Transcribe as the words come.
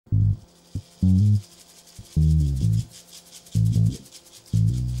Welcome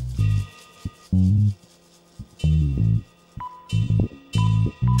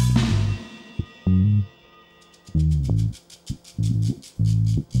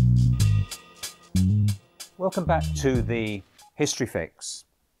back to the History Fix.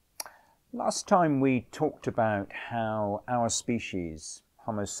 Last time we talked about how our species,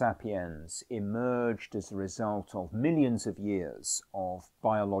 Homo sapiens, emerged as a result of millions of years of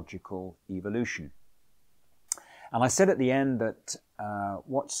biological evolution. And I said at the end that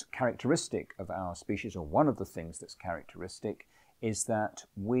what's characteristic of our species, or one of the things that's characteristic, is that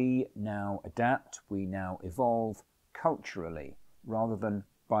we now adapt, we now evolve culturally rather than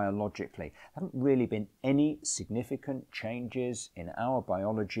biologically. There haven't really been any significant changes in our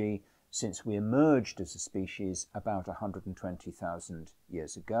biology since we emerged as a species about 120,000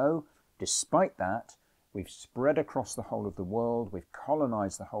 years ago. Despite that, we've spread across the whole of the world, we've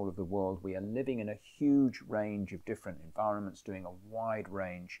colonized the whole of the world, we are living in a huge range of different environments, doing a wide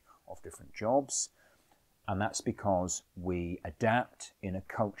range of different jobs, and that's because we adapt in a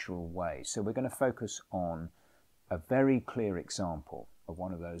cultural way. So we're going to focus on a very clear example of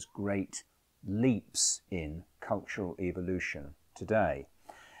one of those great leaps in cultural evolution today.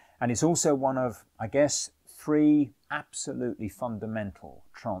 And it's also one of, I guess, three absolutely fundamental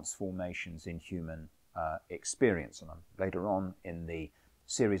transformations in human experience. And later on in the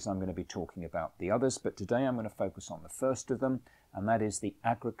series I'm going to be talking about the others, but today I'm going to focus on the first of them, and that is the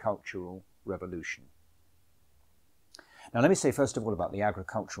agricultural revolution. Now let me say first of all about the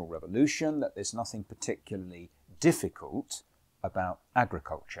agricultural revolution that there's nothing particularly difficult about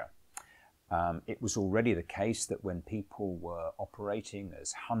agriculture. It was already the case that when people were operating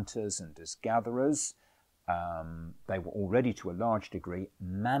as hunters and as gatherers, they were already to a large degree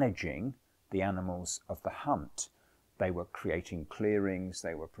managing the animals of the hunt. They were creating clearings,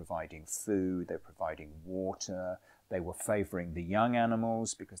 they were providing food, they were providing water, they were favouring the young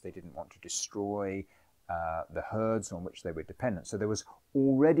animals because they didn't want to destroy the herds on which they were dependent. So there was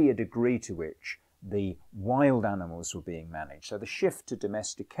already a degree to which the wild animals were being managed. So the shift to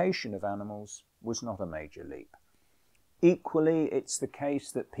domestication of animals was not a major leap. Equally, it's the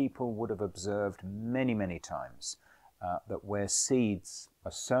case that people would have observed many, many times that where seeds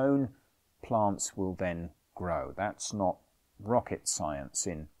are sown, plants will then grow. That's not rocket science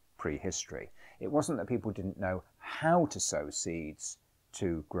in prehistory. It wasn't that people didn't know how to sow seeds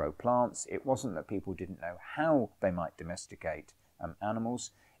to grow plants. It wasn't that people didn't know how they might domesticate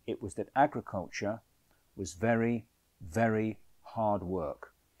animals. It was that agriculture was very, very hard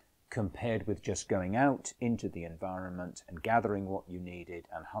work compared with just going out into the environment and gathering what you needed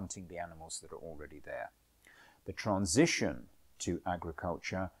and hunting the animals that are already there. The transition to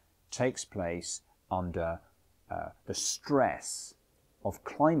agriculture takes place under the stress of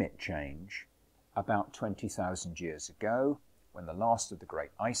climate change about 20,000 years ago, when the last of the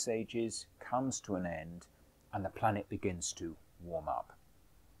great ice ages comes to an end and the planet begins to warm up.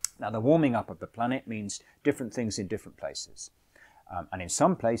 Now, the warming up of the planet means different things in different places. And in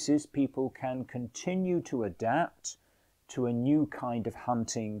some places, people can continue to adapt to a new kind of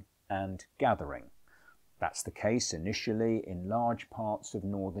hunting and gathering. That's the case initially in large parts of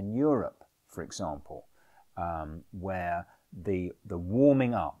Northern Europe, for example, where the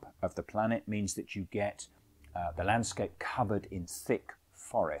warming up of the planet means that you get the landscape covered in thick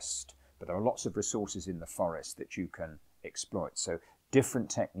forest. But there are lots of resources in the forest that you can exploit. So different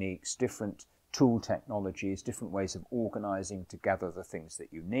techniques, different tool technologies, different ways of organizing to gather the things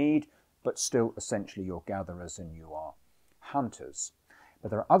that you need, but still essentially you're gatherers and you are hunters.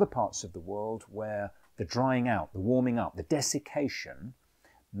 But there are other parts of the world where the drying out, the warming up, the desiccation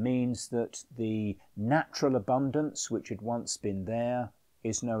means that the natural abundance which had once been there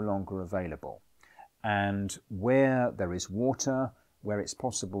is no longer available. And where there is water, where it's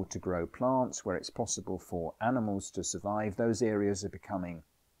possible to grow plants, where it's possible for animals to survive, those areas are becoming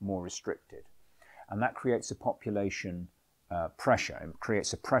more restricted. And that creates a population pressure, and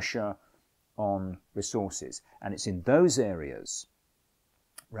creates a pressure on resources. And it's in those areas,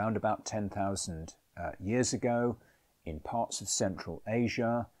 around about 10,000 years ago, in parts of Central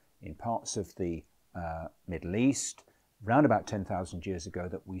Asia, in parts of the Middle East, around about 10,000 years ago,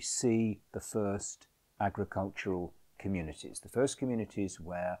 that we see the first agricultural communities. The first communities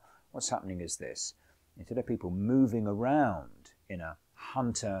where what's happening is this. Instead of people moving around in a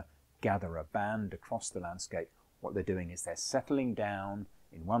hunter-gatherer band across the landscape, what they're doing is they're settling down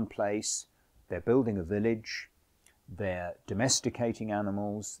in one place, they're building a village, they're domesticating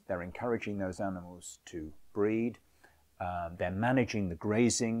animals, they're encouraging those animals to breed, they're managing the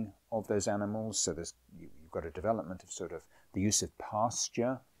grazing of those animals, so you've got a development of sort of the use of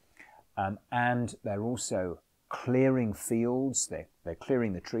pasture. and they're also clearing fields. They're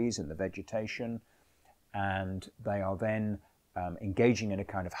clearing the trees and the vegetation, and they are then engaging in a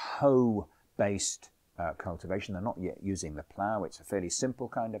kind of hoe-based cultivation. They're not yet using the plough. It's a fairly simple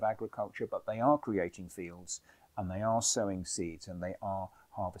kind of agriculture, but they are creating fields, and they are sowing seeds, and they are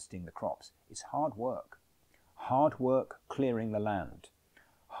harvesting the crops. It's hard work. Hard work clearing the land.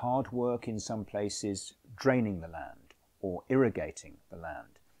 Hard work in some places draining the land or irrigating the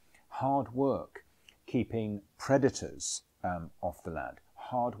land. Hard work keeping predators off the land.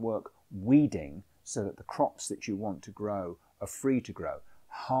 Hard work weeding so that the crops that you want to grow are free to grow.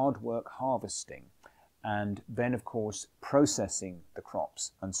 Hard work harvesting, and then of course processing the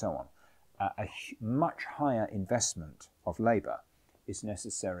crops and so on. A much higher investment of labour is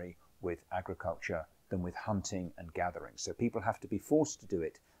necessary with agriculture than with hunting and gathering. So people have to be forced to do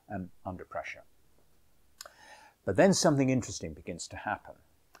it under pressure. But then something interesting begins to happen.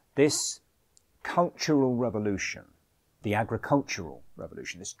 This cultural revolution, the agricultural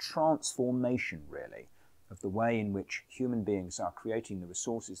revolution, this transformation really of the way in which human beings are creating the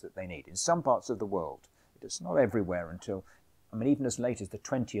resources that they need. In some parts of the world, it's not everywhere until, even as late as the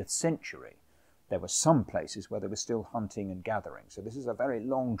 20th century, there were some places where they were still hunting and gathering. So this is a very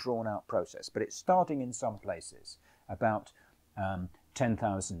long, drawn-out process, but it's starting in some places about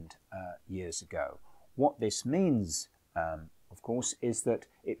 10,000 years ago. What this means, of course, is that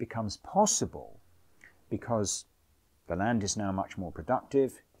it becomes possible because the land is now much more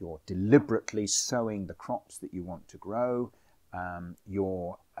productive. You're deliberately sowing the crops that you want to grow.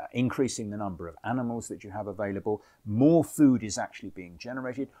 You're increasing the number of animals that you have available. More food is actually being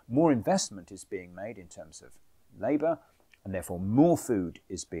generated. More investment is being made in terms of labour, and therefore more food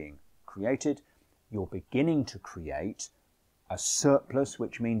is being created. You're beginning to create a surplus,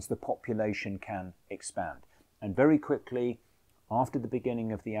 which means the population can expand. And very quickly, after the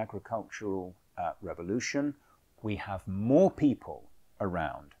beginning of the agricultural revolution, we have more people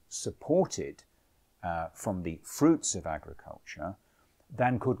around supported from the fruits of agriculture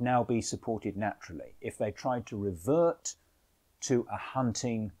than could now be supported naturally if they tried to revert to a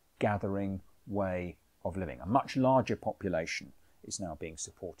hunting, gathering way of living. A much larger population is now being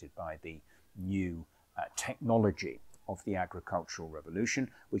supported by the new technology of the agricultural revolution,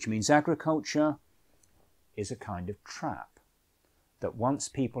 which means agriculture is a kind of trap, that once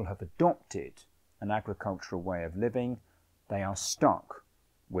people have adopted an agricultural way of living, they are stuck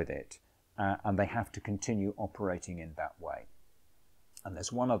with it, and they have to continue operating in that way. And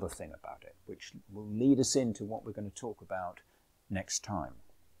there's one other thing about it, which will lead us into what we're going to talk about next time.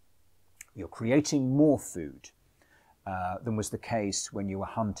 You're creating more food than was the case when you were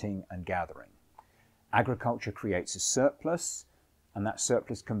hunting and gathering. Agriculture creates a surplus, and that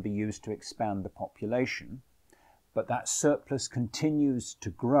surplus can be used to expand the population, but that surplus continues to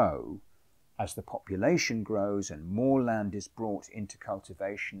grow as the population grows and more land is brought into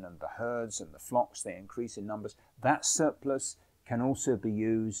cultivation, and the herds and the flocks, they increase in numbers. That surplus can also be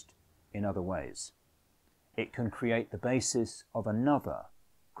used in other ways. It can create the basis of another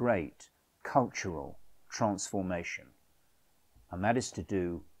great cultural transformation, and that is to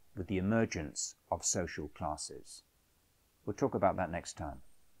do with the emergence of social classes. We'll talk about that next time.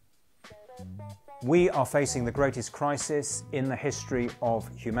 We are facing the greatest crisis in the history of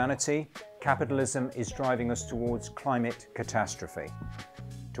humanity. Capitalism is driving us towards climate catastrophe.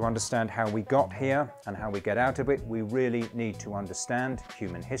 To understand how we got here and how we get out of it, we really need to understand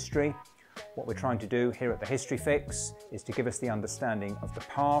human history. What we're trying to do here at the History Fix is to give us the understanding of the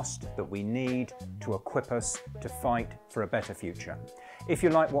past that we need to equip us to fight for a better future. If you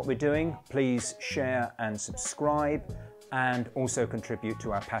like what we're doing, please share and subscribe, and also contribute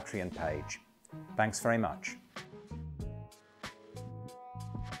to our Patreon page. Thanks very much.